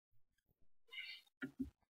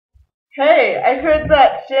Hey, I heard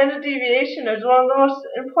that standard deviation is one of the most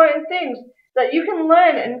important things that you can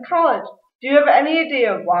learn in college. Do you have any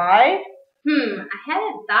idea why? I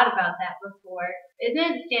hadn't thought about that before.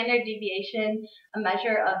 Isn't standard deviation a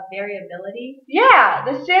measure of variability? Yeah,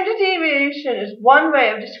 the standard deviation is one way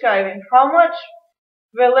of describing how much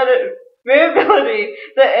variability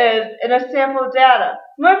there is in a sample of data.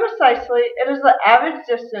 More precisely, it is the average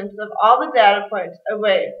distance of all the data points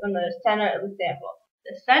away from the center of the sample.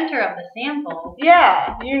 The center of the sample?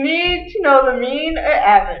 Yeah, you need to know the mean or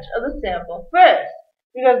average of the sample first,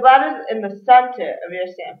 because that is in the center of your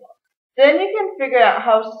sample. Then you can figure out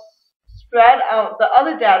how spread out the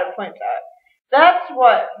other data points are. That's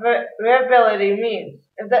what variability means.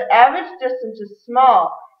 If the average distance is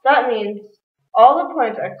small, that means all the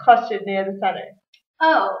points are clustered near the center.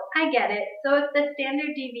 Oh, I get it. So if the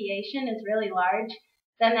standard deviation is really large,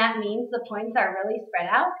 then that means the points are really spread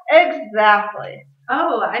out? Exactly.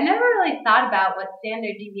 Oh, I never really thought about what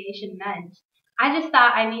standard deviation meant. I just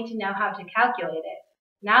thought I need to know how to calculate it.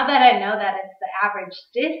 Now that I know that it's the average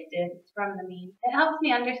distance from the mean, it helps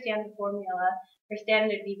me understand the formula for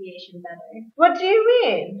standard deviation better. What do you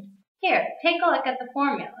mean? Here, take a look at the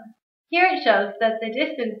formula. Here it shows that the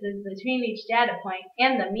distances between each data point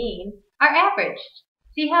and the mean are averaged.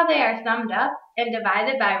 See how they are summed up and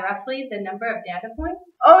divided by roughly the number of data points?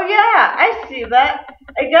 Oh yeah, I see that.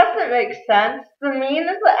 I guess it makes sense. The mean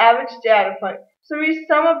is the average data point, so we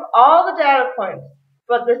sum up all the data points.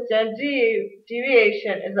 But the standard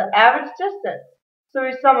deviation is the average distance, so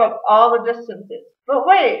we sum up all the distances. But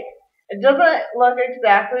wait, it doesn't look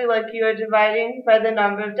exactly like you are dividing by the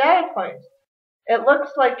number of data points. It looks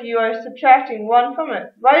like you are subtracting one from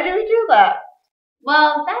it. Why do we do that?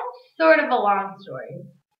 Well, that's sort of a long story.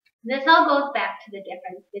 This all goes back to the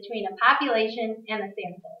difference between a population and a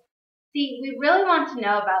sample. See, we really want to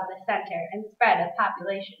know about the center and spread of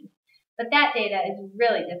populations, but that data is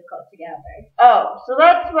really difficult to gather. Oh, so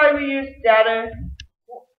that's why we use data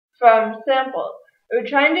from samples. We're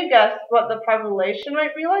trying to guess what the population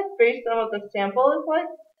might be like based on what the sample is like.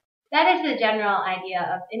 That is the general idea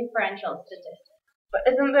of inferential statistics.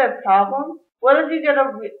 But isn't there a problem? What if you get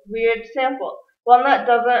a weird sample, one that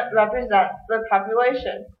doesn't represent the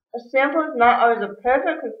population? A sample is not always a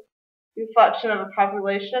perfect reflection of a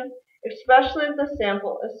population, especially if the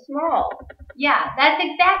sample is small. Yeah, that's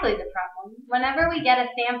exactly the problem. Whenever we get a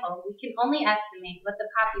sample, we can only estimate what the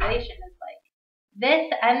population is like.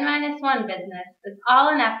 This N-1 business is all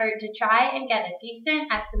an effort to try and get a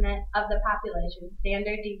decent estimate of the population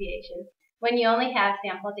standard deviation when you only have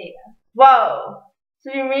sample data. Whoa!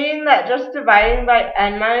 So you mean that just dividing by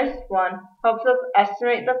N-1 helps us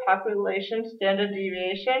estimate the population standard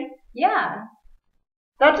deviation? Yeah.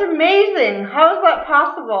 That's amazing! How is that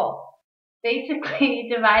possible? Basically,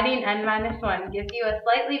 dividing N-1 gives you a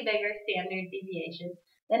slightly bigger standard deviation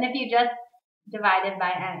than if you just divided by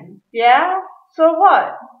N. Yeah? So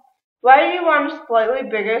what? Why do you want a slightly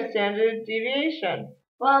bigger standard deviation?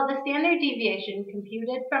 Well, the standard deviation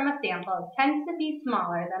computed from a sample tends to be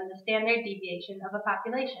smaller than the standard deviation of a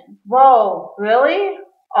population. Whoa, really?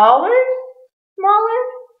 Always smaller?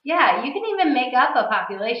 Yeah, you can even make up a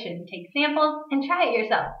population, take samples, and try it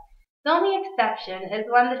yourself. The only exception is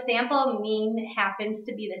when the sample mean happens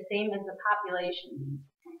to be the same as the population mean.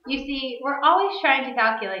 You see, we're always trying to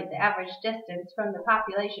calculate the average distance from the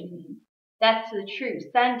population mean. That's the true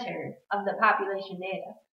center of the population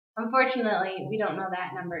data. Unfortunately, we don't know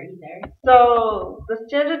that number either. So the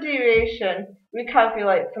standard deviation we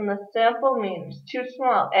calculate from the sample mean is too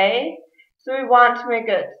small, eh? So we want to make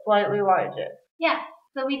it slightly larger. Yeah,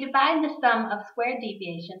 so we divide the sum of squared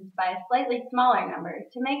deviations by a slightly smaller number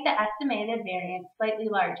to make the estimated variance slightly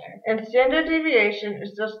larger. And standard deviation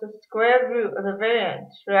is just the square root of the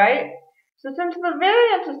variance, right? So since the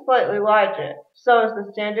variance is slightly larger, so is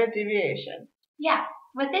the standard deviation. Yeah,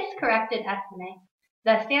 with this corrected estimate,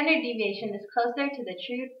 the standard deviation is closer to the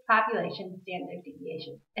true population standard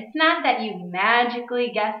deviation. It's not that you magically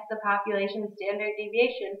guessed the population standard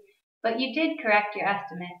deviation, but you did correct your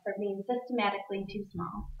estimate for being systematically too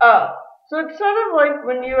small. Oh, so it's sort of like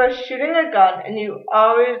when you are shooting a gun and you're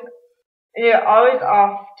always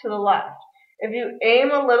off to the left. If you aim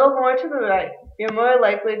a little more to the right, you're more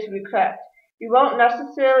likely to be correct. You won't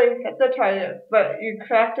necessarily hit the target, but you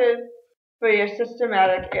corrected for your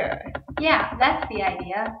systematic error. Yeah, that's the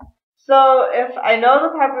idea. So if I know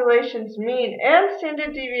the population's mean and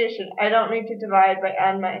standard deviation, I don't need to divide by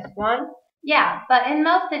N-1? Yeah, but in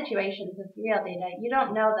most situations with real data, you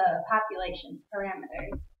don't know the population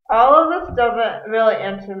parameters. All of this doesn't really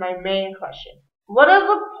answer my main question. What is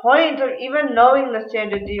the point of even knowing the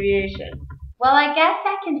standard deviation? Well, I guess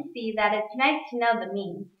I can see that it's nice to know the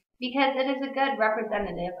mean, because it is a good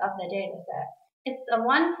representative of the data set. It's a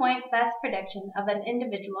 1-point best prediction of an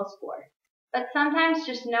individual score. But sometimes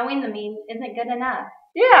just knowing the mean isn't good enough.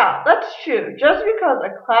 Yeah, that's true. Just because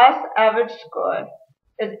a class average score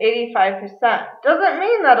is 85% doesn't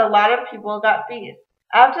mean that a lot of people got B's.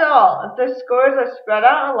 After all, if the scores are spread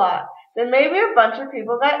out a lot, then maybe a bunch of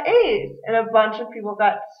people got A's and a bunch of people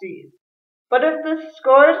got C's. But if the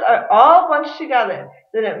scores are all bunched together,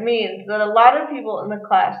 then it means that a lot of people in the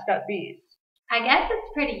class got B's. I guess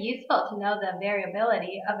it's pretty useful to know the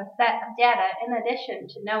variability of a set of data in addition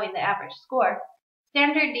to knowing the average score.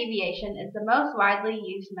 Standard deviation is the most widely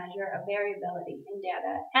used measure of variability in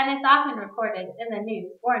data, and it's often reported in the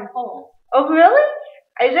news or in polls. Oh, really?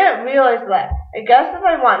 I didn't realize that. I guess if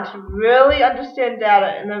I want to really understand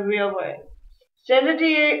data in the real world, standard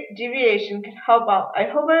deviation can help out.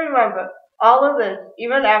 I hope I remember all of this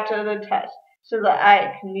even after the test so that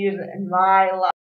I can use it in my life.